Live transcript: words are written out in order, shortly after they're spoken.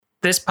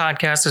This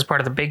podcast is part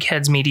of the Big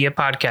Heads Media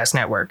Podcast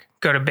Network.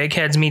 Go to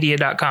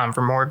bigheadsmedia.com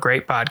for more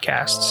great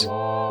podcasts.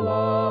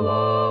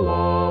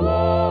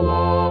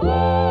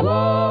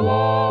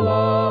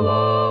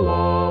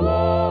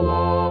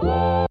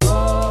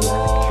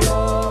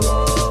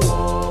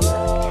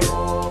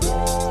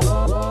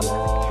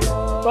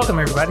 Welcome,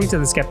 everybody, to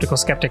the Skeptical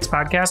Skeptics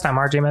Podcast. I'm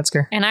RJ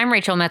Metzger. And I'm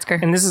Rachel Metzger.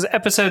 And this is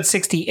episode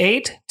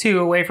 68, 2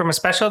 away from a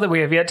special that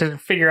we have yet to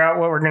figure out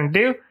what we're going to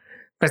do.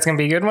 But it's going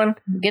to be a good one.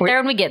 Get there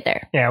when we get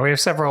there. Yeah, we have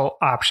several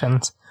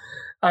options.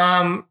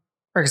 We're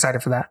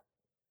excited for that.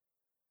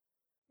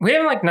 We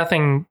have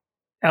nothing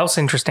else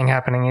interesting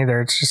happening either.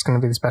 It's just going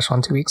to be the special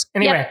in 2 weeks.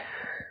 Anyway,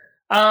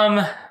 you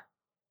got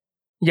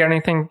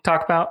anything to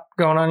talk about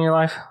going on in your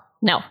life?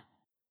 No.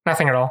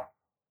 Nothing at all?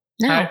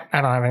 No.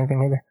 I don't have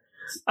anything either.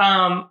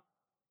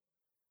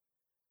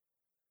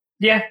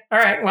 Yeah, all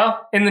right.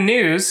 Well, in the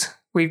news,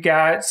 we've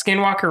got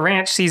Skinwalker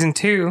Ranch Season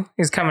 2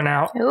 is coming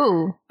out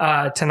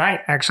tonight,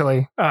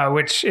 actually,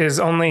 which is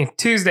only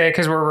Tuesday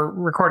because we're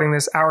recording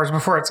this hours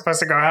before it's supposed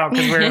to go out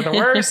because we're the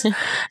worst.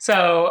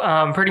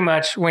 So pretty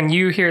much when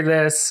you hear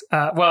this,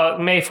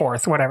 May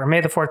 4th, whatever, May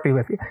the 4th be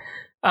with you,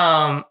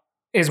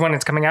 is when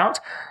it's coming out.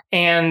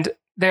 And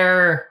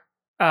there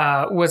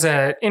was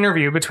an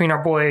interview between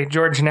our boy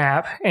George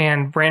Knapp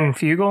and Brandon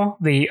Fugal,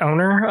 the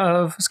owner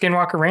of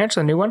Skinwalker Ranch,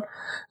 the new one,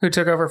 who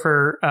took over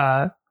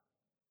for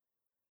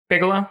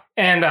Bigelow.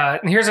 And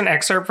here's an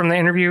excerpt from the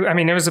interview. I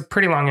mean, it was a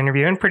pretty long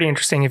interview and pretty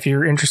interesting if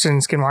you're interested in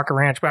Skinwalker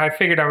Ranch, but I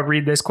figured I would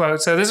read this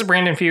quote. So this is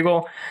Brandon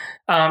Fugal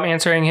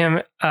answering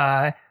him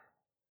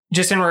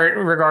just in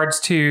regards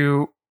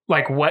to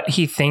what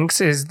he thinks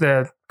is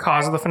the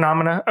cause of the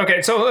phenomena.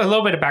 Okay, so a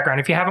little bit of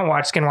background. If you haven't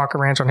watched Skinwalker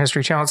Ranch on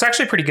History Channel, it's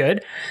actually pretty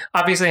good.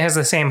 Obviously, it has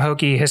the same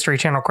hokey History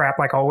Channel crap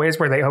like always,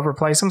 where they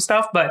overplay some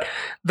stuff, but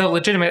the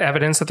legitimate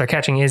evidence that they're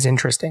catching is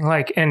interesting.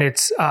 And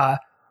it's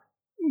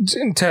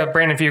to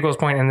Brandon Fugal's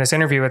point in this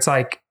interview, it's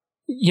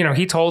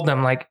he told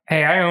them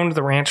hey, I owned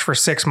the ranch for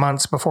 6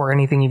 months before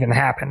anything even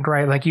happened,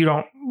 right?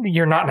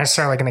 You're not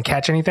necessarily going to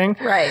catch anything.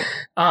 Right.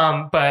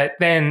 But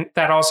then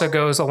that also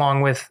goes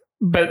along with,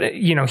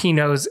 he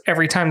knows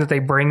every time that they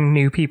bring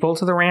new people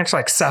to the ranch,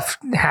 stuff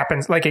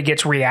happens, it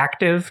gets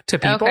reactive to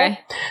people. Okay.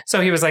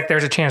 So he was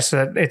there's a chance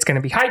that it's going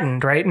to be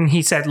heightened, right? And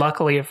he said,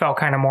 luckily, it felt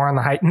kind of more on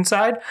the heightened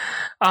side.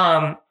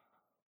 But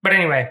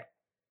anyway,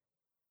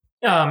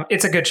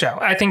 it's a good show.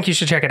 I think you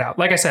should check it out.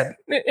 Like I said,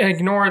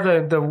 ignore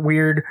the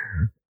weird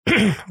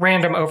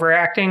random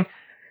overacting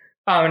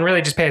and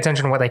really just pay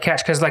attention to what they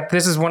catch. Because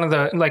this is one of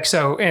the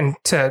and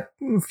to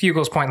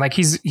Fugal's point,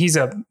 he's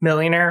a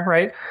millionaire,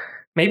 right?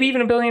 Maybe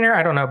even a billionaire.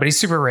 I don't know, but he's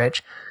super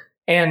rich.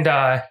 And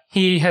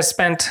he has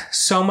spent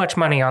so much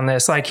money on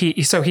this.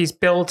 He's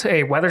built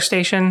a weather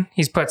station.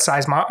 He's put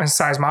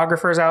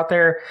seismographers out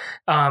there.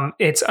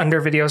 It's under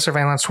video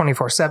surveillance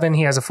 24/7.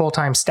 He has a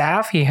full-time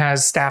staff. He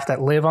has staff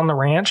that live on the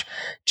ranch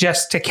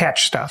just to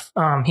catch stuff.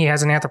 He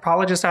has an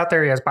anthropologist out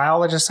there. He has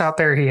biologists out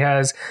there. He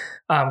has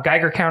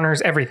Geiger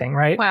counters, everything,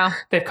 right? Wow.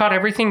 They've caught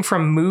everything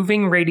from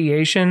moving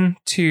radiation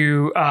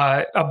to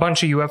a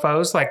bunch of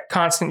UFOs,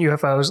 constant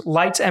UFOs,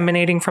 lights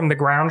emanating from the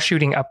ground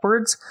shooting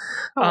upwards.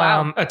 Oh,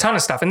 wow. A ton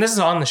of stuff. And this is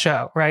on the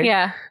show, right?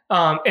 Yeah.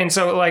 And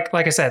so like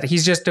I said,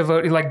 he's just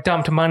devoted,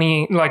 dumped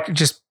money,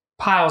 just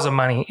piles of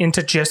money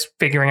into just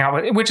figuring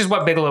out which is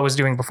what Bigelow was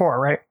doing before,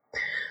 right?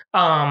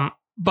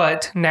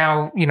 But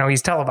now,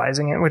 he's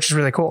televising it, which is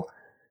really cool.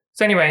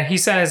 So anyway, he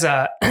says,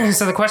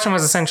 so the question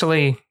was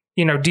essentially,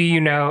 do you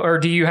know, or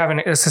do you have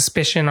a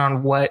suspicion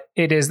on what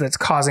it is that's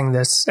causing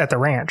this at the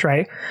ranch,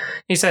 right?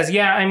 He says,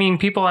 yeah, I mean,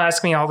 people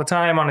ask me all the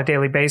time on a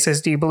daily basis,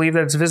 do you believe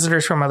that it's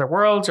visitors from other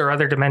worlds or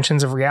other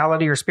dimensions of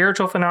reality or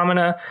spiritual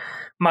phenomena?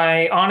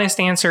 My honest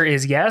answer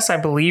is yes. I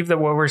believe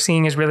that what we're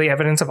seeing is really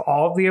evidence of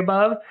all of the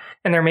above.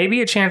 And there may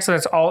be a chance that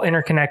it's all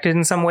interconnected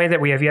in some way that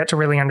we have yet to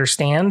really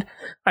understand.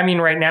 I mean,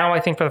 right now,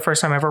 I think for the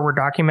first time ever, we're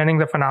documenting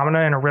the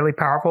phenomena in a really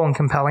powerful and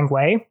compelling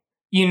way.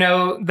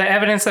 The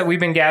evidence that we've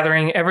been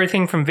gathering,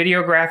 everything from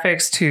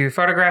videographics to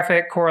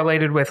photographic,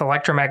 correlated with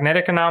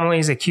electromagnetic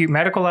anomalies, acute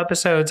medical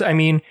episodes. I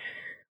mean,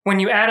 when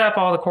you add up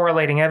all the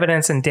correlating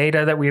evidence and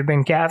data that we've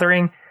been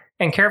gathering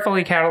and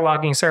carefully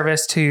cataloging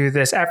service to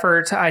this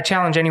effort, I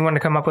challenge anyone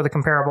to come up with a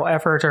comparable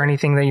effort or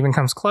anything that even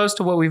comes close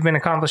to what we've been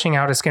accomplishing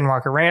out at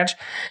Skinwalker Ranch.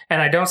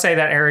 And I don't say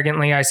that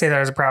arrogantly. I say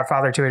that as a proud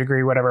father to a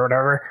degree,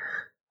 whatever.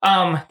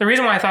 The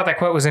reason why I thought that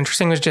quote was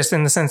interesting was just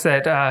in the sense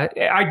that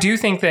I do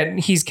think that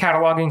he's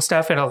cataloging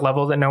stuff at a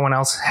level that no one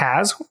else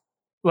has.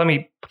 Let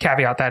me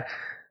caveat that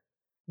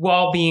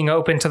while being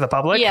open to the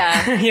public.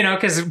 Yeah.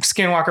 Because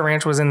Skinwalker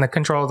Ranch was in the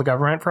control of the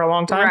government for a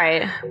long time.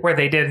 Right. Where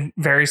they did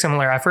very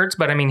similar efforts.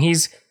 But I mean,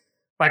 he's,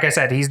 like I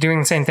said, he's doing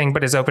the same thing,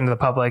 but is open to the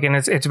public. And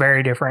it's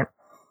very different.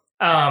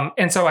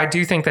 And so I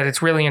do think that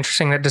it's really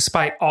interesting that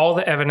despite all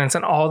the evidence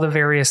and all the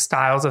various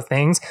styles of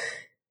things,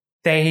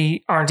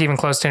 they aren't even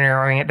close to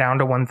narrowing it down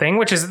to one thing,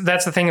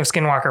 that's the thing of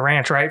Skinwalker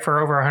Ranch, right? For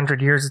over 100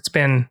 years, it's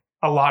been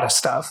a lot of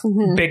stuff.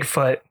 Mm-hmm.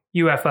 Bigfoot,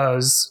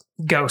 UFOs,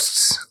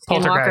 ghosts,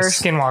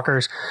 poltergeists,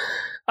 skinwalkers.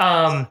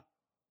 And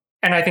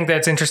I think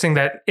that's interesting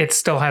that it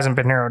still hasn't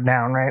been narrowed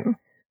down, right?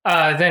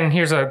 Then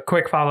here's a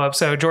quick follow-up.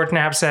 So George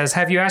Knapp says,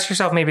 have you asked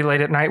yourself maybe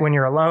late at night when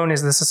you're alone,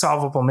 is this a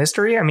solvable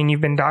mystery? I mean,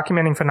 you've been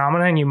documenting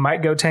phenomena and you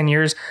might go 10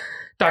 years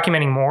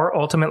documenting more.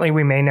 Ultimately,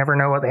 we may never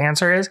know what the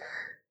answer is.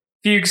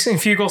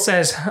 Fugel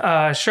says,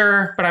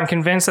 sure, but I'm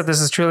convinced that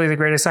this is truly the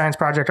greatest science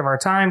project of our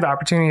time. The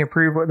opportunity to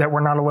prove that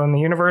we're not alone in the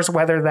universe,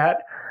 whether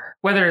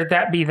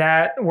that be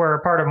that we're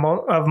a part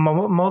of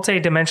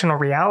multi-dimensional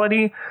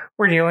reality,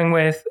 we're dealing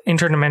with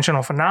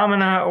interdimensional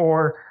phenomena,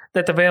 or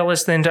that the veil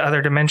is thin to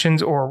other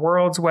dimensions or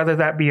worlds, whether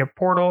that be a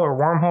portal or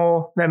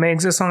wormhole that may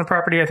exist on the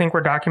property. I think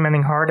we're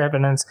documenting hard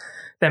evidence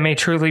that may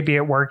truly be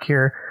at work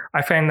here.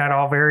 I find that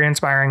all very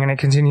inspiring, and it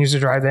continues to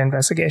drive the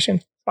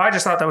investigation. I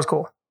just thought that was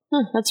cool.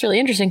 That's really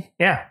interesting.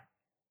 Yeah.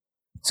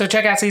 So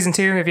check out season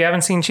 2. If you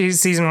haven't seen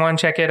season 1,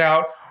 check it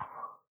out.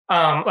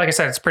 Like I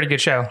said, it's a pretty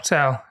good show.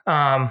 So,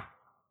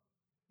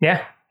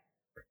 yeah.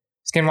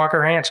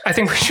 Skinwalker Ranch. I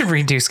think we should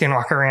redo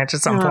Skinwalker Ranch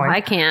at some point.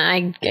 I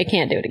can't. I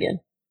can't do it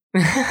again.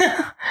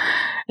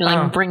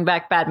 Bring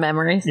back bad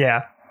memories.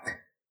 Yeah.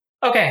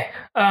 Okay.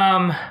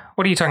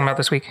 What are you talking about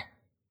this week?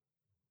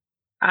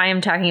 I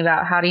am talking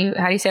about how do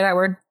you say that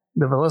word?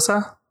 The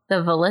Vilissa? The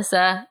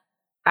Vilissa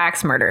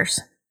axe murders.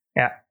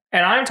 Yeah.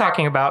 And I'm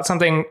talking about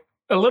something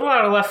a little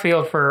out of left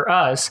field for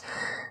us.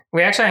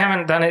 We actually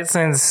haven't done it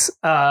since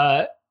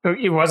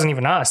it wasn't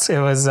even us. It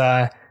was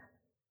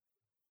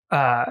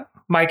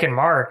Mike and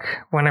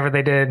Mark whenever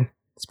they did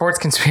Sports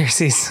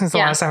Conspiracies. That's the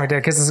last time we did,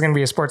 because this is going to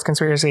be a sports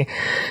conspiracy.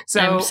 So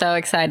I'm so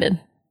excited.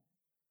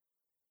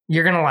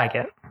 You're going to like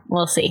it.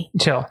 We'll see.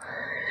 Chill.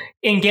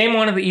 In game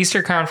 1 of the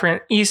Eastern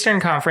Conference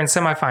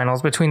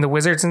semifinals between the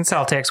Wizards and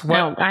Celtics.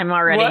 No, I'm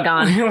already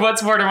gone. What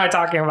sport am I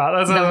talking about?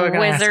 That's the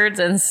Wizards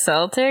and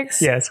Celtics?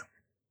 Yes.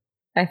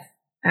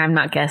 I'm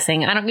not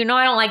guessing. I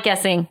don't like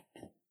guessing.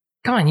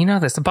 Come on, you know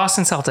this. The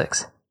Boston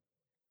Celtics.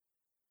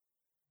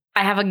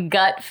 I have a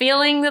gut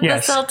feeling that the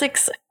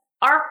Celtics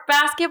are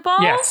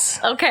basketball? Yes.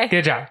 Okay.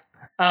 Good job.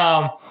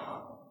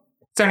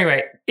 So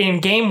anyway, in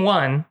game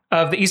 1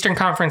 of the Eastern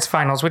Conference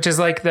Finals, which is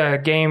like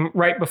the game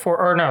right before,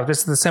 or no, this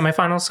is the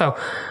semifinals. So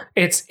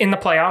it's in the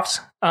playoffs,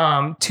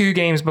 2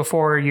 games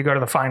before you go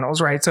to the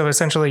finals, right? So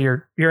essentially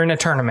you're in a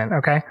tournament.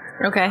 Okay.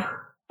 Okay.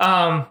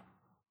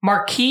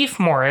 Markieff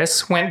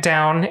Morris went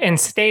down and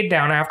stayed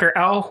down after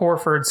Al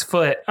Horford's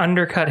foot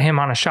undercut him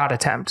on a shot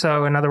attempt.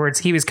 So in other words,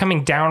 he was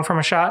coming down from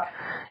a shot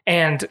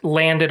and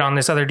landed on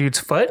this other dude's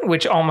foot,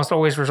 which almost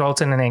always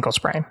results in an ankle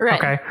sprain. Right.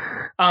 Okay.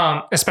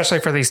 Especially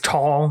for these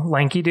tall,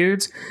 lanky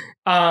dudes.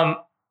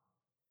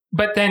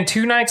 But then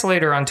 2 nights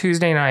later on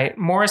Tuesday night,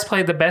 Morris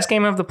played the best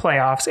game of the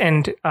playoffs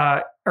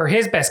or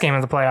his best game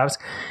of the playoffs,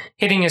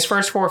 hitting his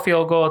first 4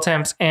 field goal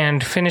attempts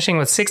and finishing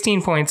with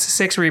 16 points,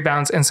 6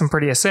 rebounds, and some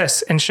pretty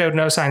assists, and showed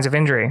no signs of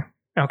injury.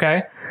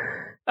 Okay.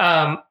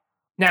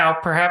 Now,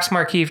 perhaps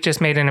Markieff just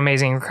made an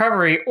amazing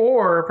recovery,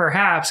 or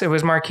perhaps it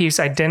was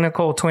Markieff's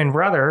identical twin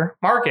brother,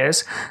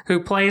 Marcus,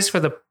 who plays for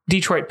the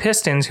Detroit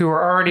Pistons, who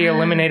were already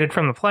eliminated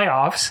from the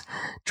playoffs,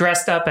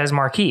 dressed up as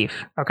Markieff.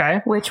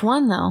 Okay. Which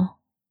one, though?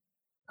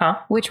 Huh?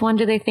 Which one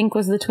do they think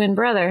was the twin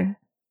brother?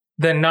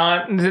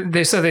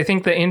 So they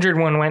think the injured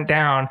one went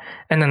down,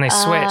 and then they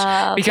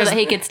switched because so that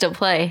he could still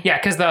play. Yeah,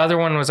 because the other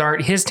one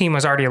his team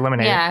was already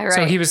eliminated. Yeah, right.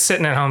 So he was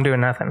sitting at home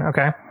doing nothing.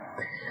 Okay.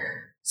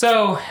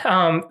 So,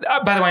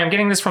 by the way, I'm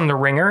getting this from The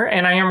Ringer,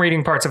 and I am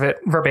reading parts of it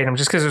verbatim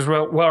just because it was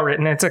well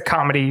written. It's a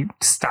comedy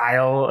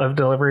style of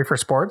delivery for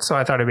sports, so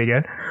I thought it'd be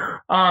good.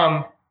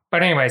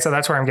 But anyway, so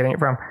that's where I'm getting it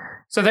from.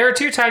 So there are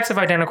 2 types of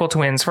identical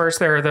twins. First,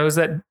 there are those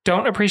that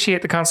don't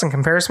appreciate the constant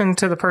comparison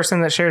to the person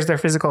that shares their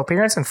physical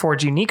appearance and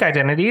forge unique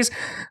identities,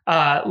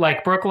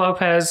 like Brooke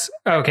Lopez.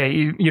 Okay,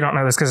 you don't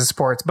know this because of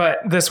sports, but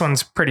this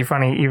one's pretty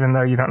funny, even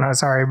though you don't know.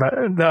 Sorry, but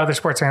the other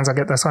sports fans will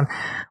get this one.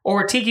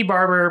 Or Tiki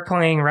Barber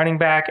playing running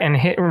back and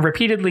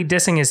repeatedly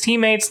dissing his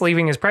teammates,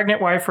 leaving his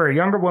pregnant wife for a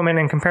younger woman,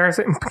 and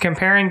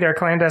comparing their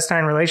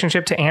clandestine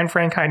relationship to Anne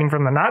Frank hiding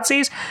from the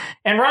Nazis,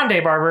 and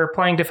Rondé Barber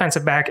playing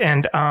defensive back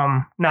and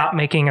not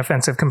making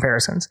offensive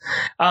comparisons.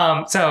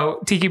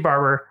 So Tiki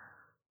Barber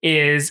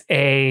is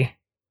a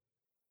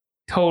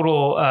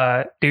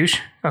total douche,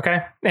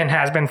 okay, and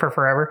has been for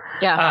forever.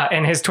 Yeah.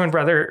 And his twin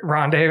brother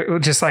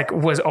Rondé just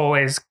was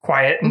always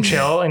quiet and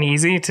chill and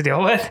easy to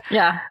deal with.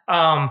 Yeah.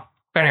 But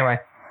anyway,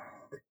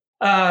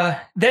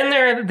 then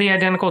there are the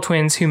identical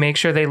twins who make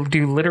sure they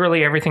do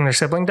literally everything their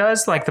sibling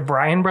does, like the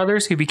Bryan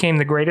brothers, who became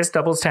the greatest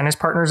doubles tennis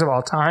partners of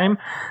all time,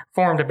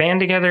 formed a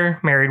band together,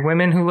 married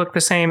women who looked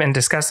the same, and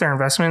discussed their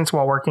investments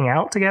while working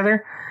out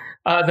together.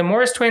 The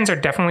Morris twins are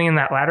definitely in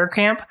that latter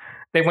camp.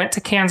 They went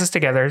to Kansas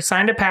together,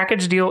 signed a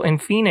package deal in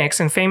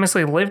Phoenix, and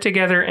famously lived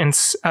together and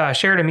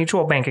shared a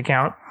mutual bank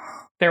account.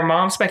 Their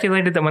mom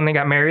speculated that when they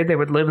got married, they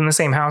would live in the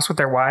same house with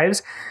their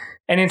wives.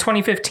 And in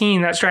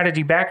 2015, that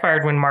strategy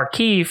backfired when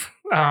Markieff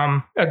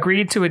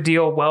agreed to a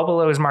deal well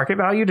below his market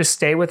value to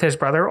stay with his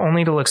brother,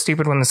 only to look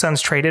stupid when the Suns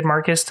traded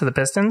Marcus to the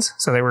Pistons.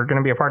 So they were going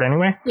to be apart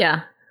anyway.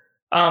 Yeah.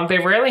 They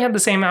rarely had the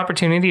same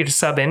opportunity to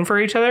sub in for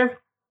each other,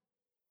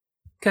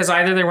 because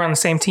either they were on the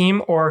same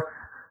team or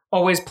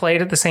always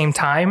played at the same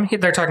time.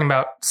 They're talking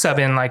about sub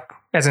in, like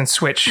as in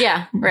switch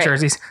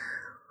jerseys.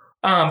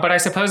 But I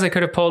suppose they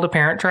could have pulled a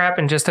parent trap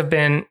and just have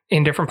been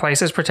in different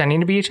places pretending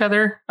to be each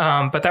other.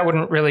 But that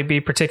wouldn't really be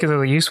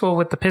particularly useful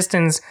with the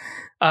Pistons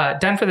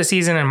done for the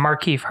season and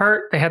Markieff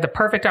hurt. They had the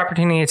perfect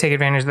opportunity to take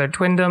advantage of their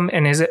twindom.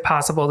 And is it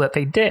possible that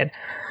they did?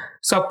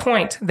 So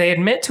point, they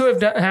admit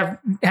to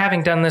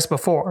having done this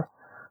before.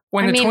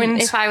 When the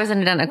twins, if I was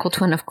an identical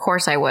twin, of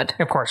course I would.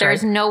 Of course,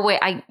 there's no way.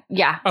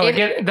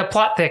 The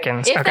plot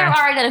thickens. If there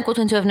are identical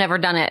twins who have never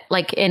done it,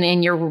 like,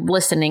 and you're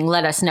listening,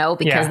 let us know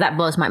because that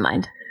blows my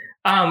mind.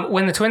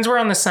 When the Twins were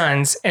on the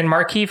Suns and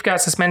Markieff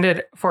got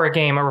suspended for a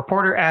game, a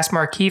reporter asked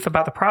Markieff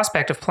about the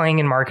prospect of playing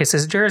in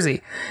Marcus's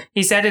jersey.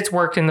 He said it's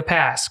worked in the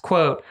past.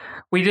 Quote,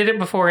 "We did it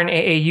before in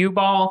AAU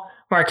ball."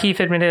 Markieff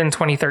admitted in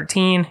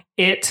 2013,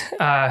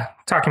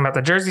 talking about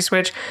the jersey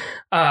switch,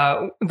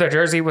 the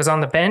jersey was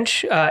on the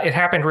bench. It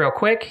happened real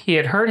quick. He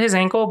had hurt his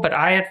ankle, but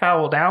I had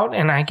fouled out,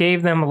 and I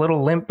gave them a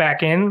little limp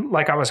back in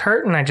like I was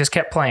hurt, and I just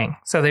kept playing.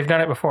 So they've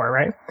done it before,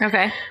 right?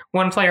 Okay.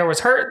 One player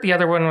was hurt. The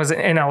other one was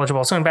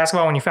ineligible. So in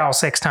basketball, when you foul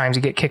 6 times,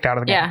 you get kicked out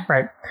of the game,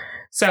 right?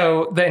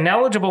 So the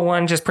ineligible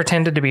one just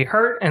pretended to be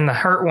hurt, and the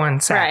hurt one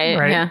sat,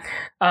 right?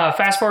 Yeah.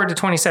 Fast forward to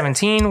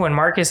 2017, when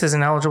Marcus is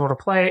ineligible to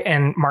play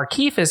and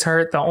Markieff is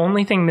hurt, the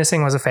only thing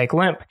missing was a fake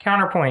limp.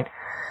 Counterpoint.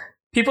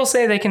 People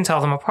say they can tell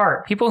them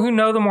apart. People who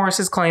know the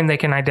Morrises claim they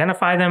can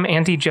identify them.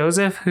 Auntie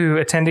Joseph, who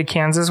attended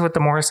Kansas with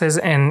the Morrises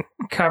and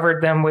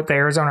covered them with the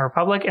Arizona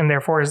Republic, and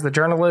therefore is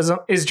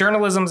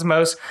journalism's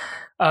most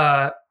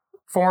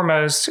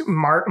foremost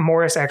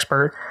Morris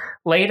expert,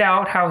 laid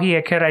out how he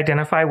could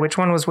identify which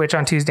one was which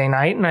on Tuesday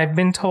night. And I've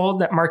been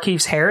told that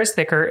Markieff's hair is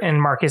thicker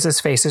and Marcus's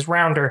face is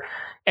rounder.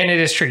 And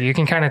it is true. You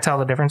can kind of tell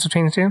the difference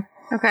between the two.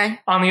 Okay.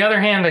 On the other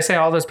hand, I say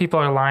all those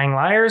people are lying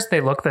liars. They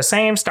look the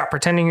same. Stop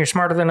pretending you're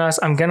smarter than us.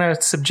 I'm going to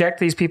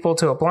subject these people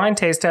to a blind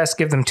taste test,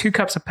 give them 2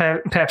 cups of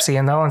Pepsi,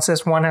 and they'll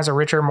insist one has a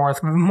richer, more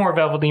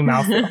velvety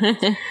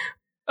mouthfeel.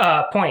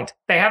 Point.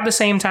 They have the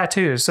same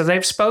tattoos. So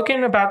they've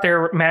spoken about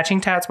their matching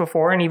tats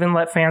before and even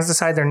let fans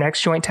decide their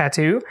next joint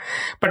tattoo.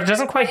 But it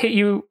doesn't quite hit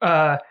you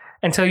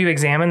until you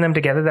examine them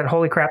together that,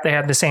 holy crap, they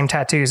have the same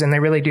tattoos. And they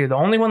really do. The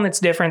only one that's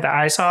different that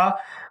I saw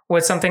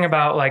was something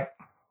about like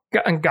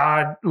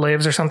God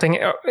lives or something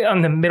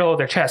on the middle of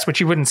their chest,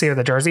 which you wouldn't see with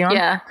a jersey on.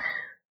 Yeah.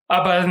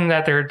 But other than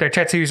that, their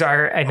tattoos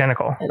are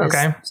identical.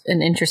 Okay.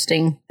 An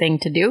interesting thing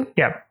to do.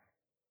 Yeah.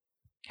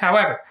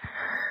 However,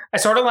 I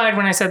sort of lied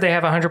when I said they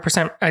have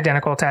 100%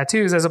 identical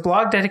tattoos. As a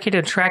blog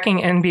dedicated to tracking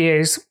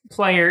NBA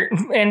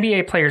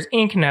Players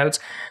Inc. notes,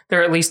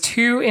 there are at least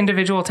 2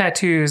 individual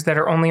tattoos that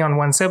are only on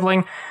one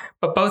sibling,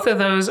 but both of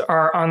those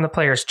are on the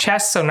player's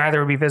chest, so neither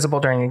would be visible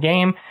during a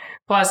game.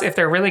 Plus, if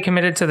they're really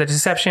committed to the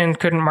deception,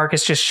 couldn't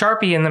Marcus just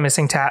Sharpie in the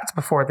missing tats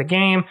before the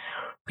game?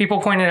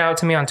 People pointed out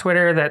to me on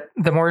Twitter that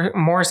the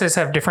Morrises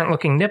have different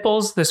looking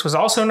nipples. This was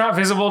also not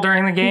visible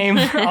during the game.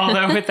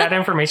 Although with that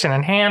information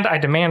in hand, I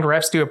demand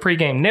refs do a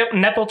pregame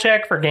nipple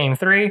check for game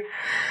 3.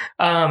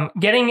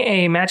 Getting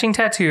a matching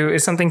tattoo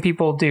is something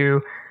people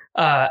do,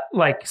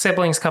 like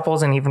siblings,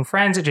 couples, and even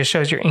friends. It just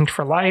shows you're linked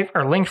for life,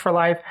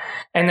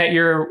 and that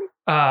you're,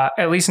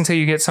 at least until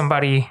you get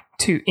somebody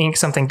to ink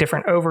something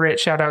different over it.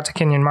 Shout out to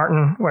Kenyon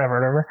Martin,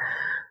 whatever.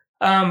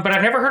 But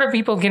I've never heard of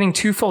people getting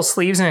 2 full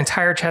sleeves and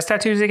entire chest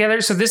tattoos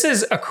together. So this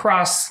is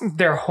across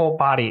their whole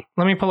body.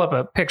 Let me pull up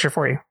a picture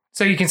for you.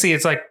 So you can see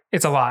it's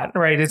a lot,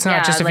 right? It's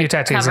not just a few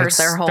tattoos. Covers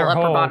their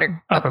whole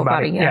upper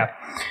body. Yeah.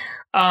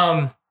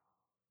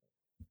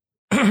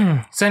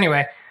 So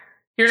anyway,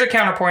 here's a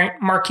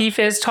counterpoint. Markieff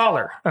is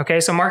taller. Okay.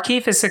 So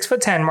Markieff is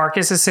 6'10".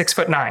 Marcus is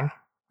 6'9".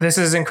 This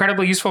is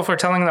incredibly useful for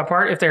telling them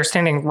apart if they're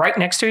standing right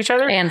next to each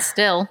other. And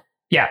still.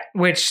 Yeah.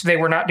 Which they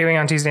were not doing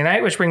on Tuesday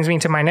night, which brings me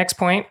to my next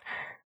point.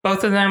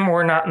 Both of them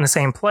were not in the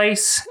same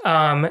place.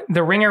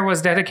 The Ringer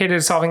was dedicated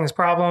to solving this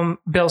problem.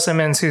 Bill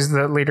Simmons, who's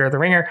the leader of the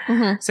Ringer,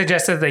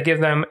 suggested they give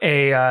them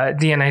a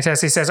DNA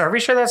test. He says, "Are we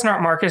sure that's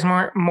not Marcus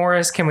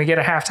Morris? Can we get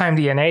a halftime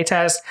DNA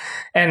test?"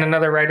 And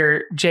another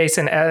writer,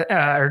 Jason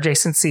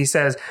C,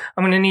 says,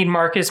 "I'm going to need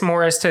Marcus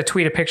Morris to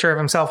tweet a picture of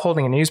himself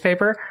holding a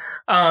newspaper."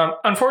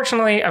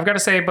 Unfortunately, I've got to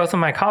say both of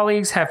my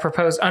colleagues have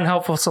proposed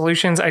unhelpful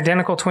solutions.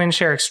 Identical twins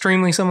share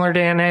extremely similar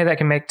DNA that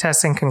can make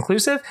testing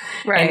conclusive.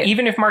 Right. And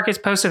even if Marcus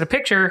posted a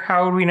picture,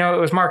 how would we know it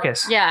was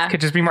Marcus? Yeah. It could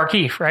just be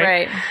Markieff,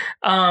 right?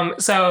 Right.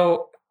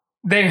 So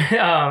there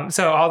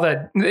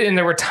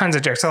were tons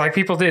of jokes. So like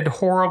people did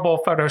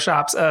horrible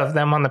Photoshops of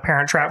them on the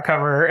Parent Trap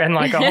cover and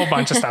like a whole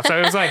bunch of stuff.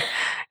 So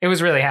it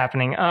was really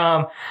happening.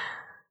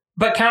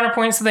 But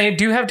counterpoints, they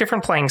do have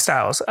different playing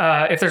styles.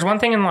 If there's one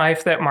thing in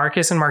life that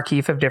Marcus and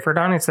Markieff have differed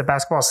on, it's the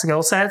basketball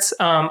skill sets.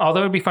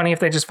 Although it'd be funny if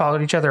they just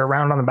followed each other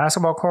around on the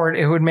basketball court,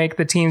 it would make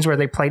the teams where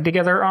they played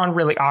together on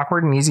really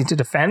awkward and easy to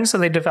defend. So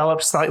they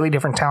developed slightly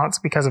different talents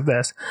because of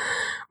this.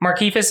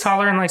 Markieff is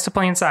taller and likes to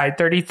play inside.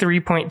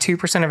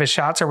 33.2% of his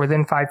shots are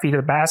within 5 feet of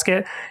the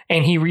basket,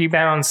 and he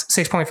rebounds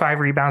 6.5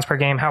 rebounds per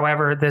game.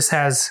 However, this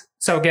was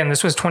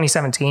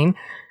 2017.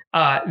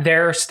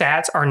 Their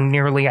stats are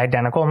nearly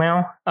identical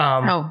now.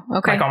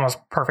 Okay. Like almost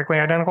perfectly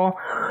identical.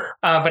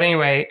 But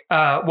anyway,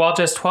 while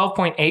just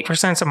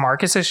 12.8% of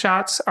Marcus's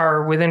shots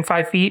are within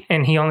 5 feet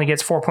and he only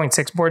gets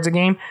 4.6 boards a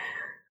game,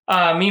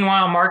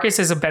 Meanwhile, Marcus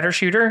is a better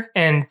shooter,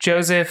 and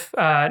Joseph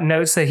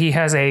notes that he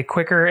has a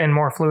quicker and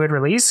more fluid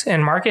release.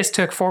 And Marcus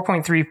took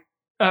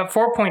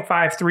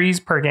 4.5 threes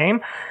per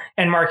game,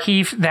 and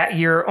Markieff that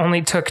year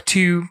only took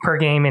 2 per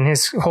game in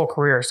his whole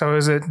career. So it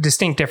was a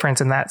distinct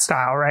difference in that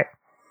style, right?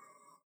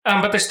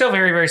 But they're still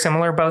very, very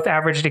similar. Both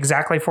averaged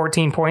exactly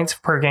 14 points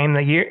per game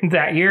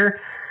that year.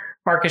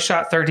 Marcus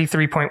shot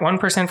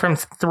 33.1% from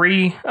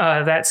 3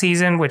 that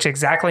season, which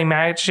exactly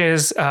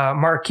matches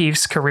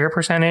Markieff's career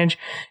percentage.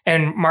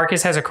 And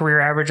Marcus has a career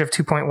average of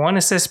 2.1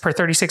 assists per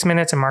 36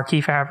 minutes, and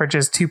Markieff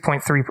averages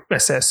 2.3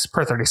 assists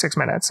per 36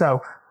 minutes.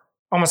 So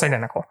almost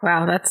identical.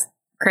 Wow, that's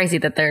crazy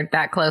that they're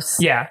that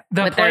close. Yeah,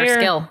 with their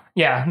skill.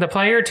 Yeah, the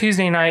player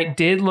Tuesday night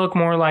did look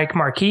more like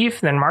Markieff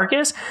than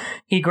Marcus.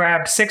 He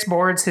grabbed 6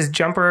 boards. His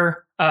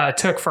jumper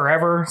took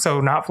forever,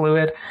 so not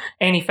fluid,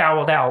 and he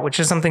fouled out, which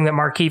is something that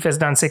Markieff has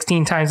done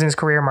 16 times in his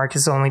career.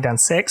 Marcus has only done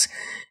 6,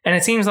 and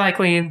it seems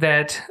likely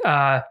that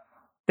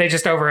they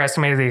just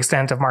overestimated the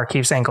extent of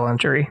Markieff's ankle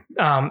injury,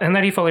 and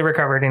that he fully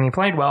recovered and he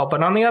played well.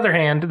 But on the other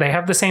hand, they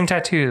have the same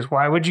tattoos.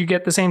 Why would you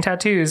get the same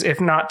tattoos if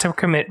not to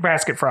commit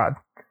basket fraud?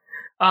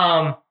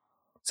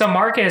 So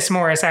Marcus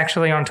Morris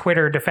actually on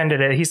Twitter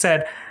defended it. He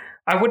said,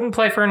 "I wouldn't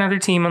play for another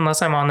team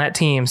unless I'm on that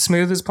team.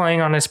 Smooth is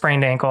playing on a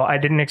sprained ankle. I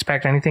didn't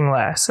expect anything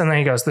less." And then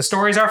he goes, "The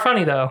stories are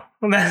funny though."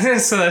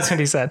 So that's what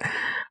he said.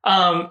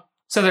 So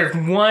there's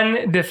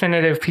one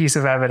definitive piece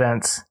of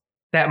evidence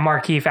that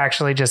Markieff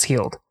actually just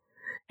healed.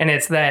 And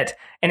it's that,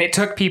 and it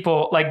took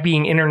people like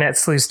being internet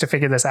sleuths to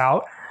figure this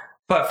out.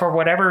 But for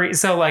whatever reason,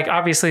 so like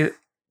obviously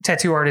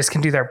tattoo artists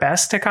can do their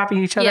best to copy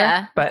each other,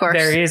 yeah, but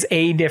there is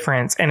a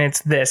difference, and it's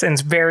this, and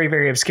it's very,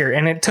 very obscure,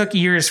 and it took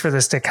years for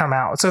this to come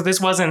out. So this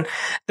wasn't,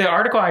 the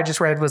article I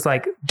just read was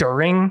like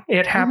during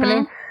it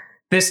happening.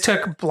 This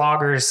took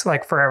bloggers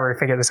like forever to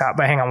figure this out,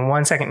 but hang on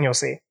 1 second and you'll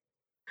see.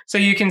 So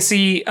you can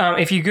see,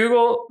 if you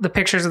Google the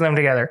pictures of them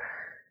together,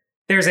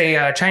 there's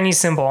a Chinese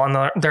symbol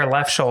on their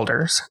left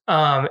shoulders.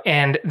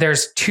 And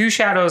there's 2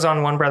 shadows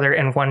on one brother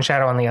and 1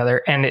 shadow on the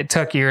other. And it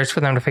took years for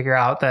them to figure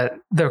out that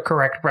the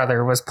correct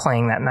brother was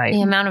playing that night.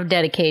 The amount of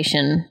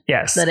dedication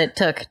that it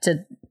took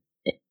to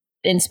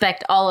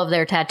inspect all of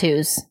their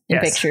tattoos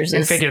and pictures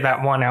and figure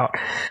that one out.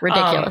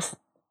 Ridiculous.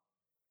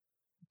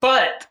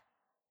 But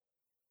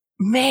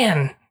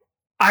man,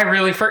 I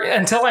really,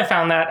 until I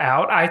found that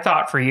out, I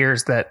thought for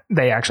years that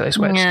they actually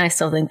switched. Yeah, I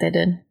still think they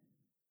did.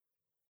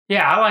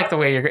 Yeah, I like the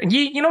way you're...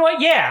 You know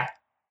what? Yeah,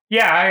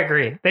 I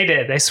agree. They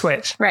did. They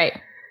switched. Right.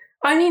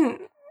 I mean,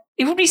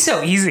 it would be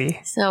so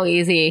easy. So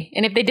easy.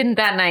 And if they didn't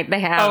that night,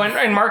 they have... Oh,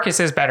 and Marcus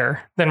is better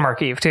than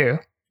Markieff, too.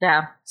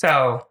 Yeah.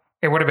 So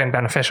it would have been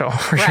beneficial,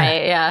 for sure.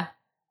 Right, yeah.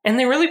 And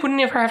they really wouldn't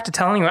ever have to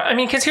tell anyone. I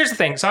mean, because here's the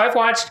thing. So I've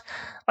watched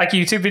like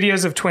YouTube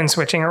videos of twin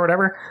switching or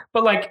whatever,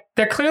 but like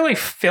they're clearly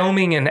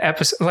filming an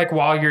episode like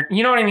while you're,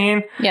 you know what I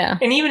mean? Yeah.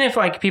 And even if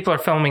like people are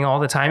filming all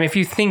the time, if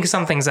you think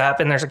something's up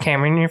and there's a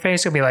camera in your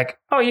face, you'll be like,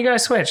 oh, you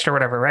guys switched or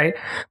whatever, right?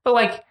 But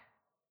like,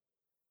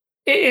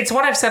 it's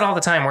what I've said all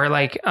the time where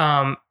like,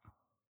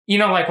 you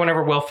know, like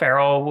whenever Will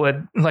Ferrell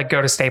would like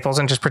go to Staples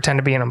and just pretend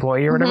to be an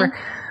employee or whatever,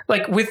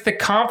 like with the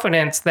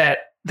confidence that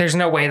there's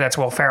no way that's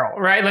Will Ferrell,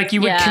 right? Like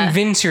you would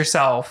convince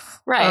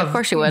yourself, right? Of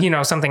course you would. You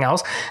know, something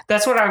else.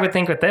 That's what I would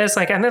think with this.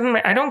 Like,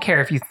 I don't care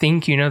if you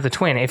think you know the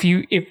twin. If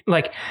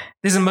like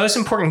this is the most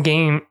important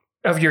game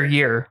of your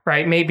year,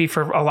 right? Maybe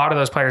for a lot of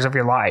those players of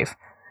your life.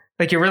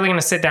 Like you're really going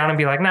to sit down and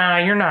be like, nah,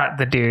 you're not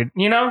the dude.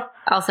 You know.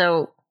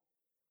 Also,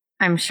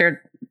 I'm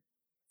sure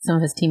some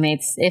of his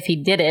teammates, if he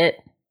did it,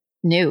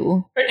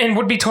 knew and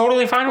would be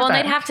totally fine with that.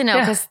 Well, they'd have to know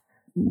because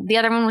the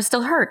other one was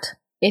still hurt.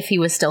 If he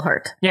was still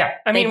hurt. Yeah.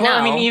 I mean,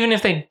 even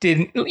if they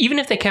didn't, even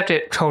if they kept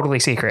it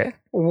totally secret,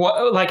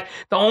 like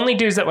the only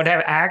dudes that would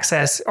have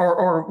access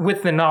or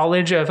with the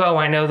knowledge of, oh,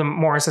 I know the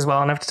Morrises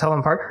well enough to tell them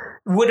apart,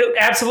 would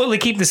absolutely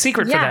keep the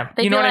secret for them.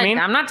 You know what I mean?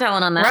 I'm not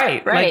telling on that.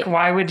 Right. Like,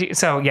 why would you?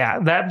 So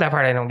yeah, that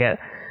part I don't get.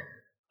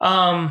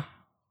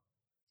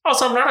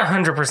 Also, I'm not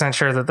 100%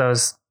 sure that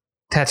those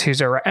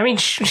tattoos are right. I mean,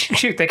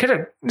 shoot, they could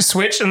have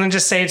switched and then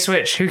just saved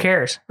switch. Who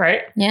cares?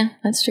 Right. Yeah,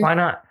 that's true. Why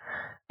not?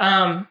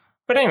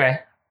 But anyway,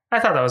 I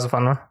thought that was a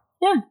fun one.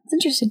 Yeah, it's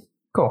interesting.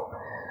 Cool.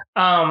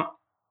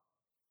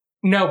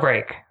 No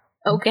break.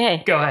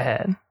 Okay. Go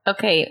ahead.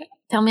 Okay.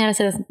 Tell me how to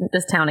say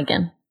this town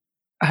again.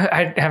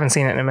 I haven't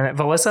seen it in a minute.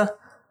 Villisca?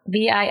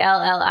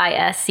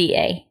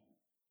 Villisca.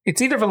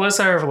 It's either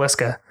Villisca or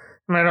Villisca.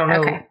 I don't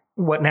know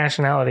what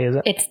nationality is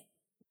it. It's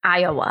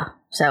Iowa.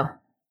 So.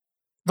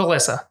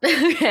 Villisca.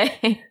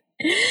 Okay.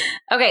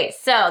 Okay.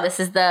 So this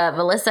is the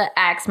Villisca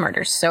axe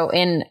murders. So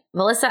in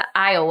Villisca,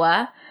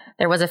 Iowa,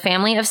 there was a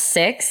family of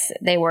 6.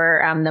 They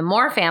were the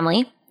Moore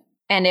family,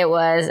 and it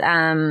was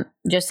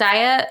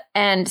Josiah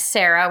and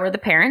Sarah were the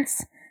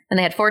parents, and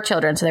they had 4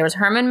 children. So there was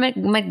Herman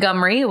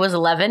Montgomery, who was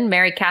 11,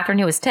 Mary Catherine,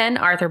 who was 10,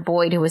 Arthur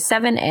Boyd, who was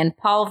 7, and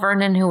Paul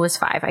Vernon, who was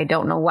 5. I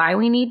don't know why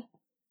we need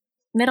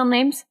middle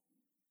names,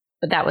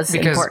 but that was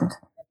important.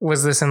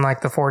 Was this in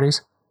like the 40s?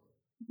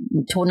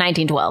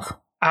 1912.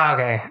 Ah,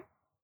 okay.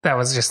 that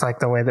was just like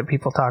the way that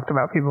people talked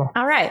about people.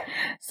 All right.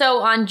 So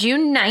on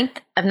June 9th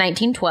of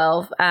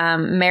 1912,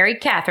 Mary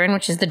Catherine,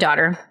 which is the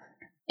daughter,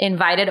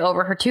 invited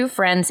over her two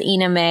friends,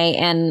 Ina May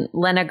and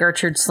Lena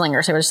Gertrude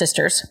Slinger, so her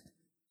sisters,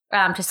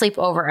 to sleep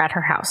over at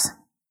her house.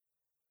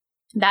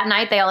 That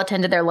night, they all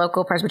attended their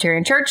local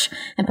Presbyterian church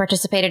and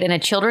participated in a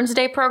Children's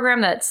Day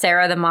program that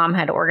Sarah, the mom,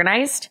 had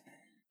organized.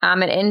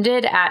 It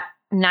ended at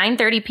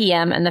 9:30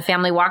 p.m. and the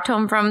family walked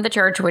home from the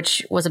church,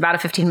 which was about a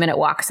 15-minute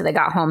walk. So they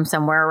got home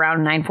somewhere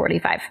around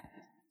 9:45.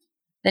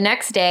 The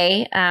next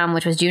day,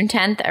 which was June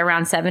 10th,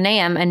 around 7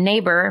 a.m., a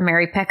neighbor,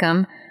 Mary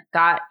Peckham,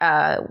 got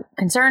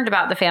concerned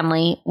about the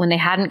family when they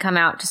hadn't come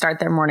out to start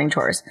their morning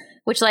chores,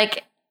 which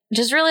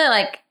just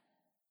really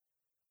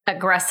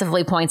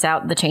aggressively points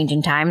out the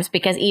changing times,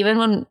 because even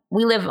when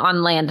we live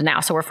on land now,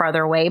 so we're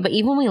farther away, but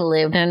even when we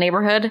lived in a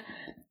neighborhood,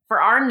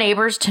 for our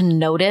neighbors to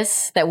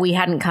notice that we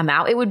hadn't come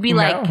out, it would be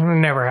No,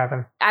 never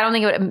happened. I don't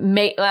think it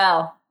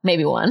would,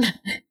 maybe one.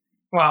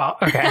 Well,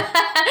 okay.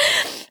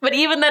 But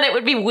even then it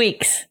would be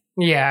weeks.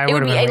 Yeah, it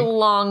would be a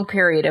long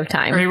period of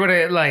time. Or he would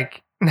have I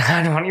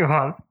don't want you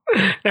on.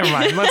 Never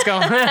mind. Let's go.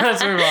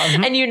 Let's move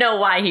on. And you know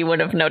why he would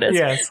have noticed.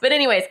 Yes. But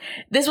anyways,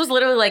 this was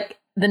literally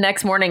the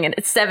next morning, and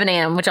it's 7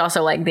 a.m., which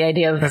also the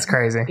idea of that's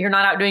crazy. You're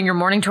not out doing your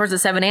morning chores at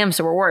 7 a.m.,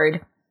 so we're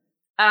worried.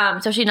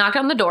 So she knocked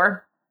on the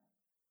door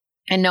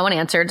and no one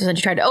answered. So then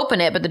she tried to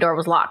open it, but the door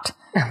was locked.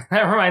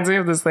 That reminds me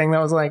of this thing that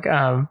was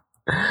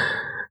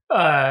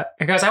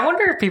because I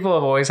wonder if people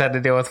have always had to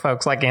deal with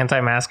folks like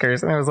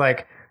anti-maskers. And it was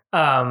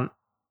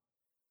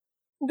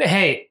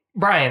hey,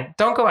 Brian,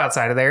 don't go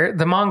outside of there.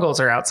 The Mongols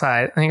are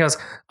outside. And he goes,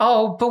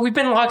 oh, but we've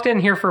been locked in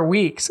here for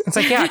weeks. It's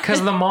yeah, because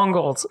of the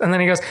Mongols. And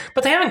then he goes,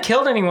 but they haven't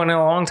killed anyone in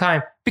a long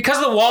time.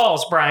 Because of the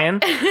walls, Brian.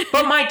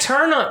 But my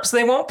turnips,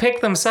 they won't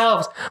pick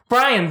themselves.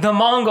 Brian, the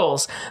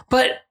Mongols.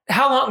 But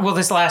how long will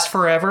this last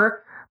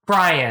forever?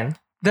 Brian,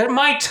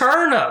 my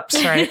turnips,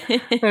 right?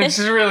 It's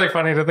just really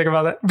funny to think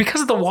about that.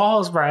 Because of the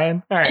walls,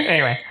 Brian. All right,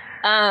 anyway.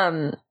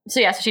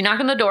 So she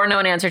knocked on the door. No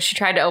one answered. She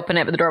tried to open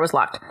it, but the door was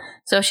locked.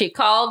 So she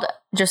called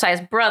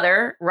Josiah's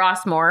brother,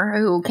 Rossmore,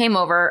 who came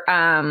over.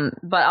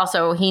 But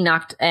also he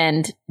knocked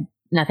and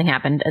nothing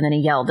happened. And then he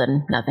yelled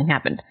and nothing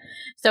happened.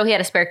 So he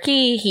had a spare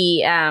key.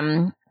 He,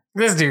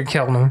 this dude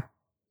killed him.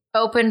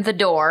 Opened the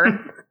door,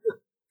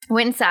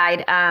 went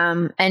inside,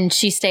 and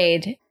she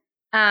stayed.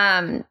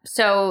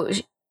 So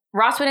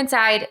Ross went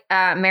inside.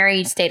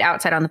 Mary stayed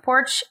outside on the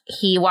porch.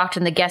 He walked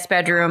in the guest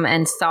bedroom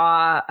and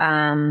saw,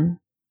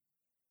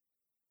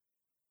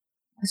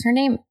 what's her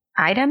name?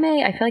 Ida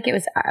May? I feel like it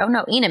was,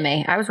 Ina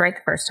May. I was right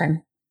the first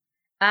time.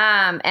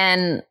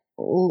 And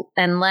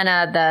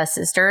Lena, the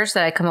sisters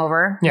that had come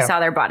over, he saw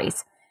their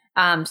bodies.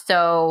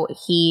 So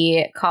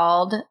he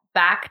called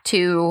back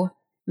to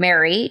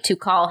Mary to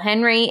call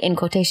Henry, in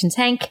quotations,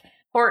 Hank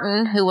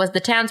Horton, who was the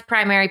town's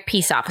primary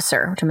peace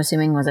officer, which I'm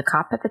assuming was a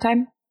cop at the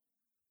time.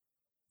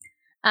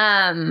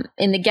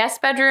 In the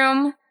guest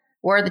bedroom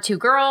were the two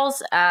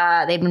girls.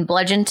 They'd been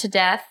bludgeoned to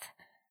death.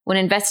 When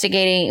he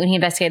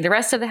investigated the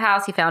rest of the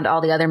house, he found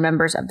all the other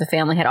members of the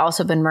family had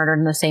also been murdered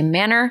in the same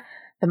manner.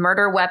 The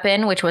murder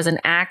weapon, which was an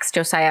axe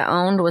Josiah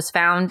owned, was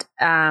found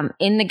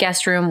in the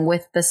guest room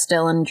with the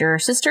Stillinger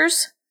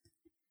sisters.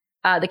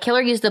 The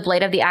killer used the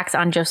blade of the axe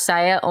on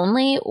Josiah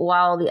only,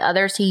 while the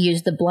others, he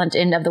used the blunt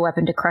end of the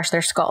weapon to crush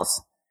their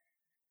skulls.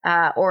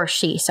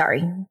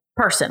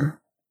 Person.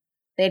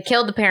 They had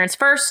killed the parents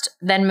first,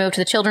 then moved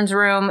to the children's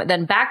room,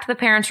 then back to the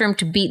parents' room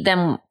to beat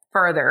them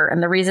further.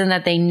 And the reason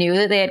that they knew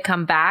that they had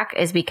come back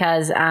is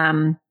because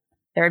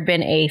there had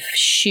been a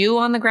shoe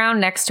on the ground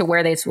next to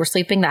where they were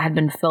sleeping that had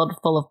been filled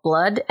full of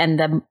blood, and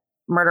the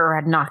murderer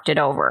had knocked it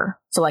over.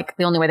 So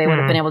the only way they would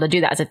have been able to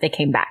do that is if they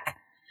came back.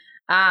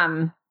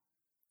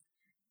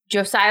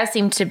 Josiah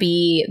seemed to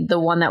be the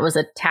one that was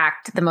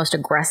attacked the most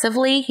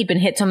aggressively. He'd been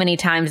hit so many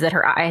times that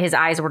his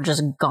eyes were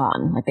just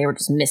gone, they were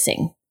just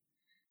missing.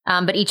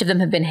 But each of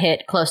them have been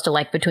hit close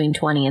to between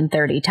 20 and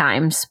 30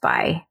 times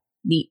by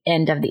the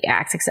end of the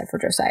axe, except for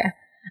Josiah.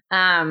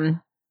 And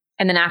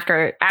then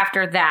after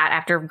that,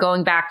 after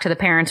going back to the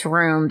parents'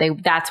 room,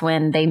 that's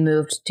when they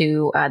moved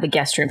to the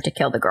guest room to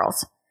kill the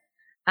girls.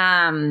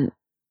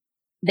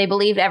 They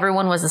believed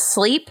everyone was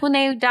asleep when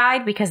they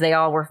died because they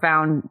all were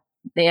found,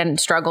 they hadn't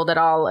struggled at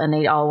all, and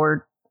they all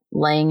were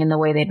laying in the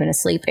way they'd been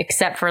asleep,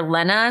 except for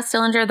Lena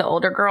Stillinger, the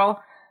older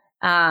girl.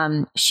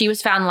 She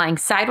was found lying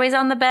sideways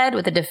on the bed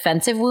with a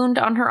defensive wound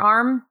on her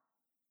arm.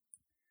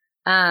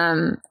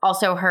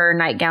 Also, her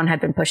nightgown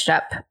had been pushed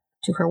up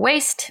to her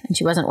waist, and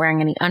she wasn't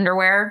wearing any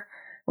underwear,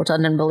 which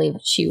London believed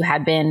she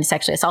had been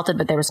sexually assaulted,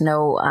 but there was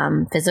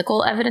no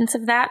physical evidence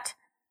of that.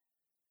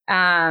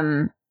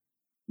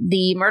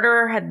 The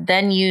murderer had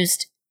then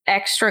used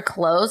extra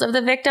clothes of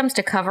the victims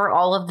to cover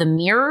all of the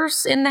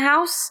mirrors in the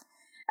house,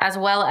 as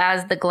well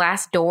as the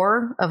glass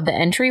door of the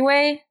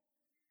entryway.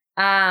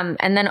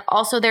 And then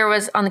also there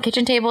was, on the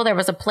kitchen table, there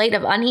was a plate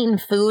of uneaten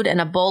food and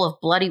a bowl of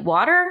bloody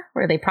water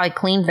where they probably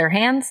cleaned their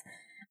hands.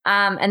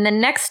 And then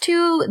next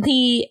to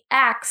the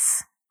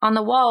axe on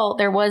the wall,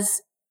 there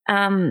was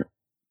a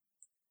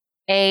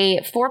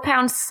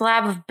 4-pound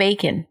slab of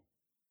bacon.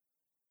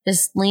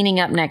 just leaning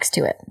up next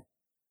to it.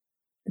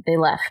 That they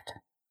left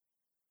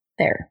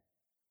there.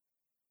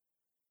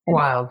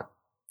 Wild.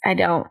 I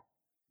don't.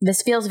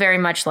 This feels very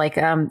much like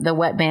the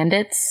Wet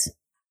Bandits.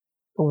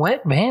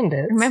 Wet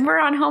Bandits? Remember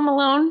on Home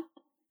Alone?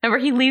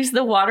 Remember he leaves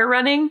the water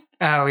running?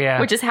 Oh, yeah.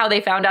 Which is how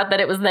they found out that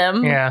it was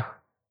them. Yeah.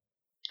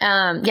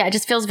 Yeah, it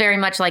just feels very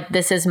much like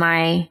this is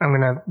my... I'm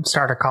going to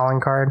start a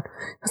calling card.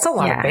 That's a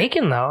lot of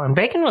bacon, though. And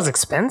bacon was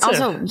expensive.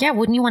 Also, yeah,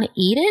 wouldn't you want to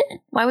eat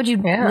it? Why would you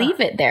leave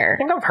it there? I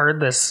think I've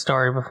heard this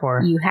story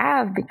before. You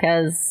have,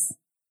 because...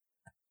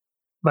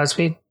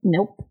 BuzzFeed?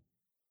 Nope.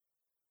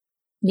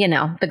 You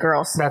know, the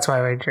girls. That's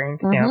why we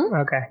drink. Mm-hmm.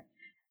 Yeah, okay.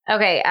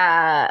 Okay,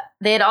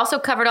 they had also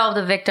covered all of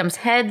the victims'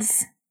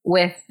 heads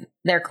with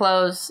their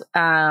clothes,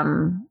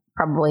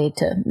 probably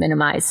to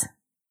minimize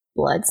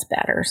blood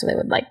spatter. So they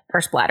would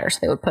splatter. So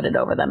they would put it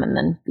over them and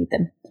then beat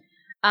them.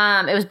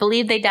 It was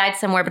believed they died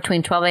somewhere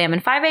between 12 a.m.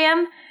 and 5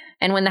 a.m.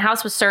 And when the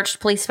house was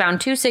searched, police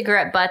found 2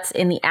 cigarette butts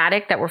in the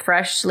attic that were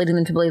fresh, leading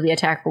them to believe the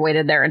attacker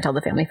waited there until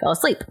the family fell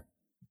asleep.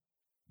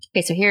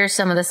 Okay, so here's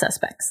some of the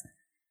suspects.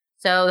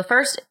 So the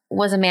first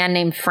was a man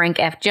named Frank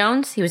F.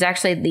 Jones. He was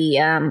actually the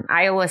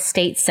Iowa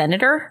state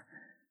senator.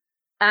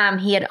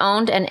 He had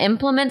owned an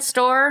implement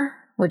store,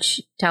 which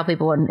tell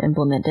people what an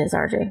implement is,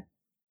 RJ.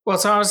 Well,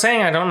 so I was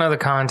saying I don't know the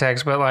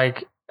context,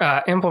 but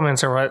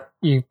implements are what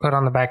you put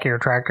on the back of your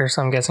tractor.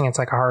 So I'm guessing it's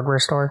like a hardware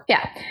store.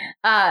 Yeah.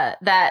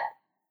 That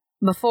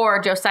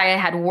before Josiah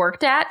had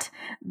worked at,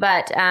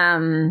 but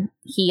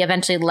he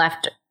eventually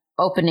left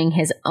opening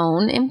his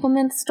own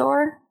implement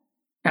store.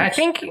 I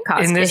think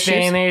in this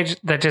day and age,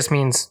 that just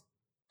means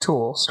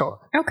tool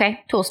store.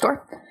 Okay, tool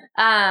store.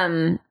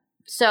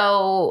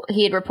 So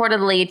he had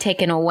reportedly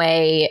taken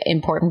away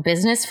important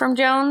business from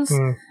Jones.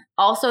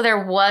 Also,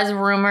 there was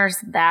rumors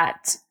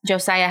that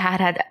Josiah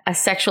had a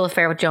sexual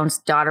affair with Jones'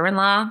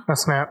 daughter-in-law. Oh,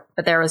 snap.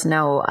 But there was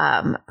no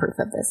proof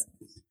of this.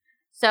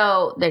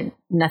 So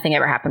nothing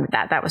ever happened with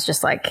that. That was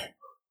just like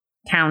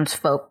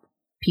townsfolk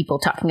people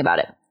talking about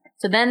it.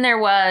 So then there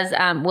was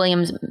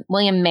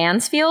William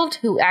Mansfield,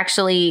 who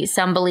actually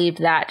some believed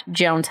that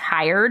Jones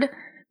hired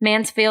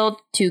Mansfield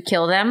to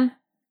kill them.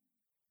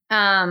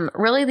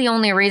 Really, the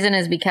only reason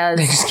is because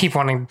they just keep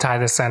wanting to tie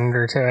the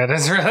senator to it.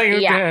 That's really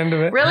the end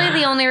of it. Really,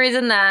 the only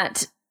reason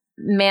that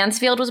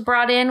Mansfield was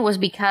brought in was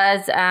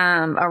because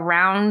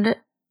around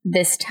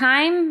this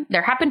time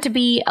there happened to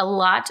be a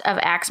lot of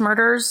axe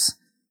murders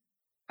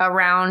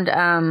around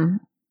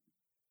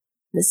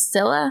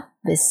Villisca.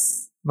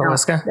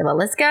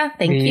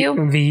 Thank you.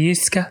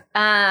 Villisca.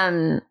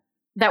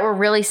 That were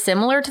really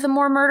similar to the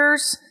Moore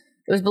murders.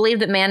 It was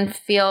believed that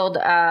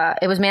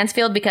it was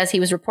Mansfield because he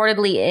was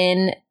reportedly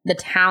in the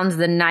towns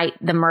the night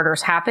the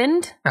murders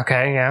happened.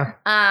 Okay, yeah.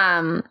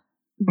 And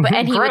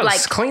he would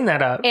clean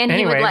that up. And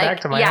anyway, he would back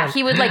to my head.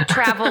 he would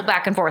travel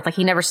back and forth.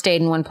 He never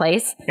stayed in one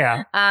place.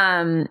 Yeah.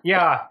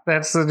 Yeah,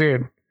 that's the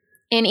dude.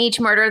 In each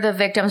murder, the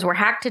victims were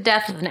hacked to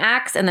death with an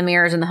axe, and the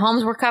mirrors in the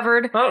homes were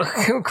covered. Oh,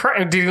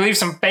 did he leave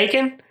some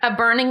bacon? A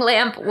burning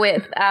lamp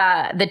with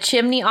the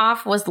chimney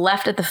off was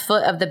left at the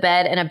foot of the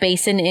bed, and a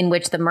basin in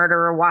which the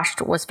murderer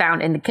washed was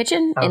found in the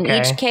kitchen. Okay. In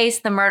each case,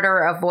 the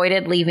murderer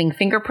avoided leaving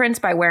fingerprints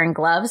by wearing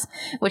gloves,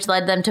 which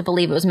led them to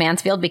believe it was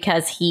Mansfield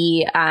because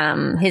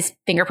his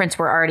fingerprints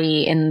were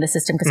already in the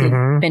system because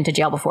he'd been to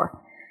jail before.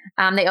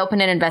 They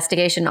opened an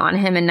investigation on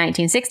him in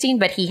 1916,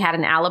 but he had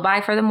an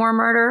alibi for the Moore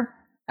murder.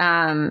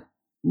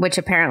 Which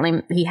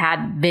apparently he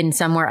had been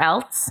somewhere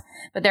else.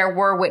 But there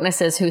were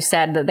witnesses who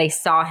said that they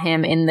saw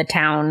him in the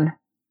town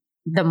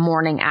the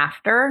morning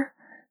after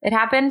it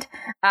happened.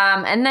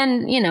 And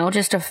then,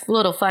 just a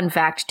little fun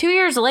fact. 2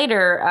 years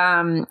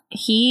later,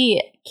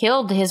 he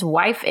killed his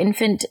wife,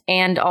 infant,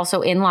 and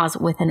also in-laws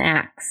with an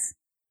axe.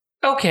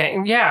 Okay,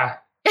 yeah.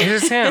 It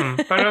is him,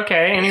 but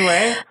okay,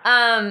 anyway.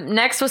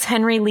 Next was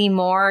Henry Lee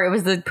Moore. It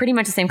was pretty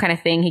much the same kind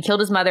of thing. He killed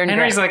his mother. And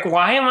Henry's like,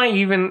 why am I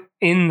even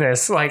in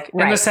this? And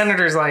the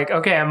senator's like,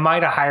 okay, I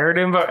might have hired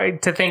him,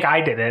 but to think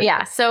I did it.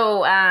 Yeah,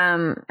 so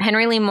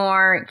Henry Lee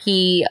Moore,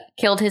 he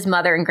killed his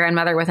mother and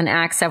grandmother with an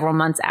axe several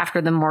months after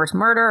the Moore's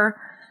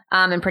murder,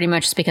 and pretty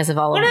much just because of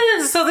all of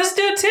them. So this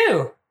dude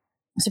too.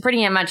 So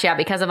pretty much, yeah,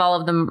 because of all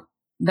of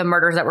the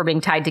murders that were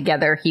being tied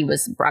together, he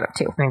was brought up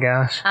too. Oh my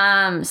gosh.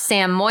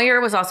 Sam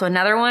Moyer was also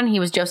another one. He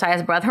was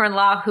Josiah's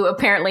brother-in-law, who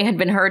apparently had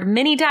been heard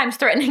many times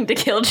threatening to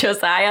kill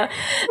Josiah,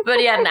 but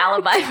he had an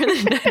alibi for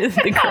the night of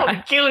the crime.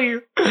 I'll kill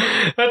you.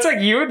 That's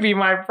you would be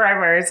my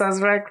primary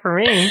suspect for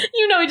me.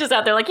 He's just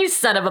out there like, you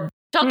son of a...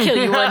 I'll kill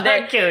you one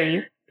day. I'll kill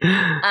you.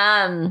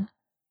 And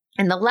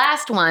the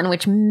last one,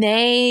 which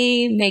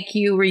may make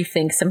you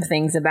rethink some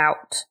things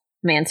about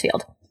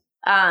Mansfield,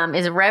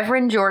 is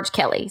Reverend George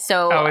Kelly.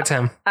 So, it's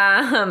him.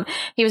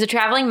 He was a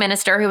traveling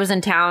minister who was in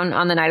town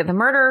on the night of the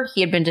murder. He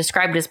had been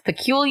described as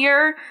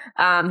peculiar.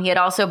 He had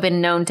also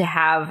been known to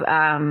have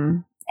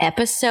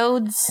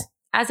episodes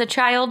as a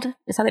child,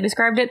 is how they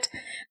described it.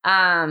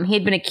 He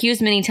had been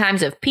accused many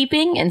times of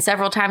peeping and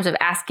several times of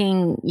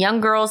asking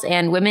young girls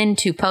and women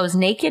to pose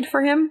naked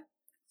for him.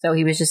 So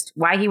he was just,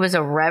 why he was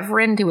a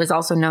reverend who was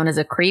also known as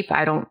a creep,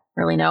 I don't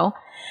really know.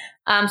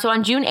 So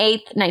on June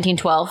 8th,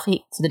 1912,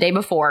 so the day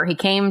before, he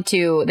came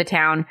to the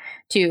town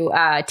to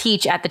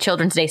teach at the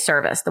Children's Day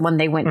service, the one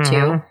they went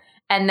to.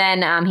 And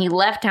then he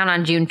left town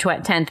on June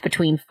 10th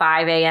between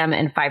 5 a.m.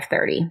 and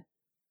 5:30.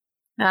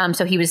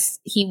 So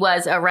he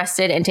was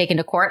arrested and taken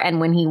to court.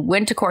 And when he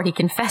went to court, he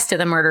confessed to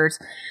the murders.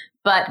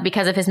 But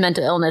because of his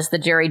mental illness, the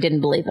jury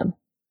didn't believe him.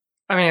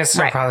 I mean, it's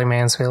still probably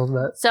Mansfield,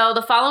 but... So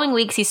the following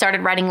weeks, he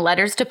started writing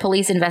letters to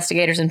police,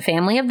 investigators, and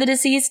family of the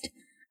deceased.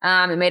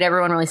 It made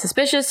everyone really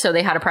suspicious, so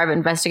they had a private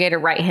investigator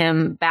write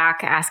him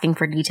back asking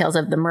for details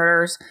of the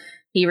murders.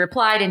 He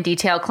replied in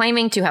detail,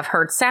 claiming to have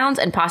heard sounds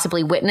and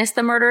possibly witnessed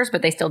the murders,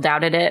 but they still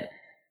doubted it.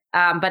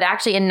 But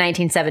actually, in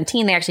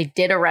 1917, they actually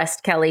did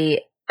arrest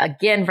Kelly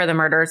again for the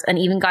murders and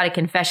even got a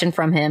confession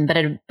from him, but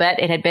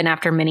it had been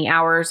after many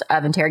hours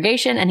of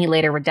interrogation, and he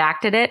later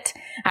redacted it.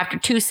 After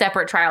 2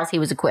 separate trials, he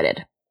was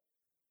acquitted.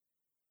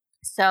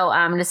 So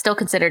it is still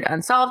considered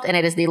unsolved, and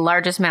it is the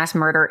largest mass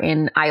murder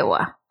in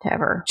Iowa to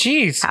ever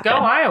happen. Go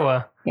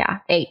Iowa. Yeah,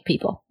 8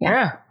 people.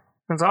 Yeah,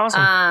 that's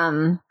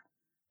awesome.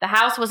 The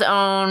house was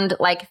owned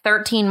like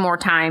 13 more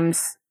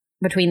times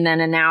between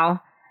then and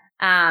now.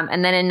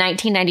 And then in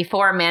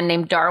 1994, a man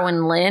named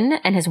Darwin Lynn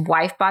and his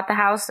wife bought the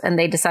house, and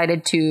they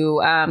decided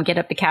to get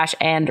up the cash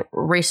and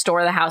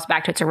restore the house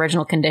back to its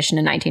original condition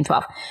in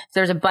 1912. So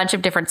there's a bunch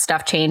of different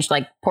stuff changed,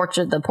 like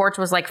the porch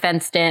was like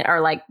fenced in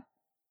or like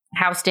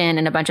housed in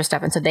and a bunch of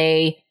stuff. And so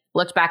they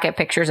looked back at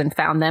pictures and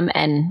found them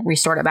and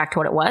restored it back to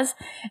what it was.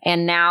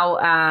 And now,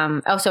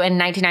 so in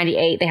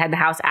 1998, they had the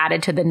house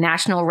added to the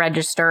National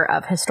Register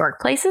of Historic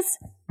Places.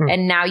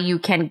 And now you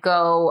can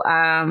go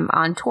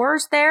on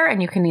tours there, and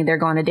you can either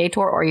go on a day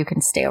tour or you can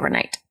stay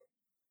overnight.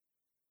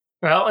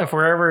 Well, if we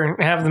ever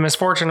have the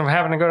misfortune of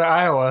having to go to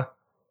Iowa,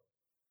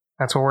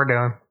 that's what we're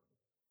doing.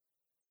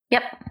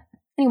 Yep.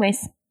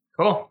 Anyways.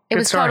 Cool. It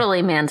was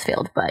totally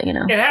Mansfield, but you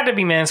know. It had to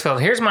be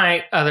Mansfield. Here's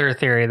my other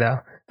theory, though.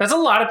 That's a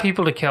lot of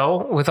people to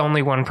kill with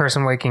only one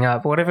person waking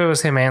up. What if it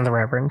was him and the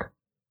Reverend?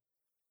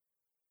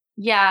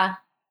 Yeah.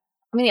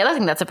 I mean, the other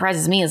thing that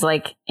surprises me is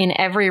like in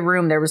every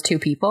room there was 2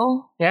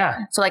 people. Yeah.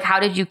 So like, how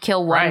did you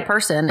kill one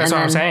person? That's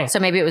what I'm saying. So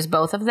maybe it was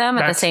both of them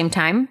at the same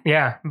time?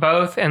 Yeah,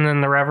 both. And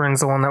then the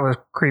Reverend's the one that was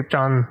creeped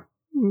on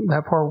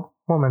that poor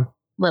woman.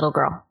 Little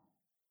girl.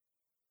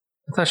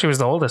 I thought she was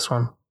the oldest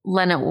one.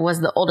 Lena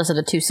was the oldest of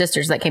the 2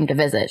 sisters that came to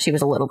visit. She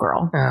was a little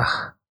girl.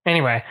 Ugh.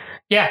 Anyway,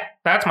 yeah,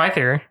 that's my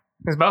theory.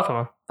 It's both of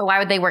them. But why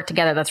would they work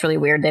together? That's really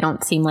weird. They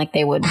don't seem like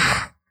they would.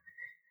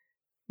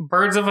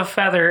 Birds of a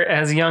feather,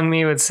 as young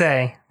me would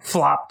say,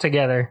 flop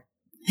together.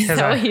 Is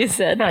that what you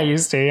said? I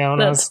used to,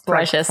 when I was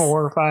precious. Like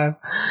 4 or 5.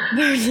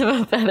 Birds of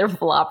a feather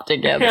flop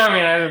together. Yeah,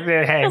 I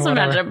mean, hey, just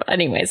imagine.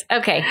 Anyways,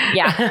 okay,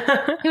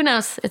 yeah. Who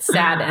knows? It's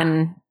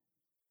sad,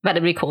 but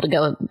it'd be cool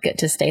to get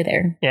to stay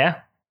there. Yeah.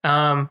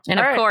 And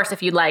of course,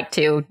 if you'd like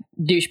to,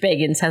 Douche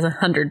Bagans has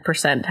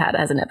 100%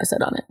 has an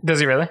episode on it.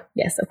 Does he really?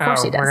 Yes, of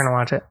course he does. We're gonna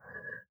watch it.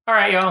 All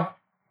right, y'all.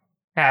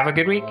 Have a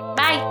good week.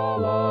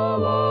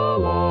 Bye.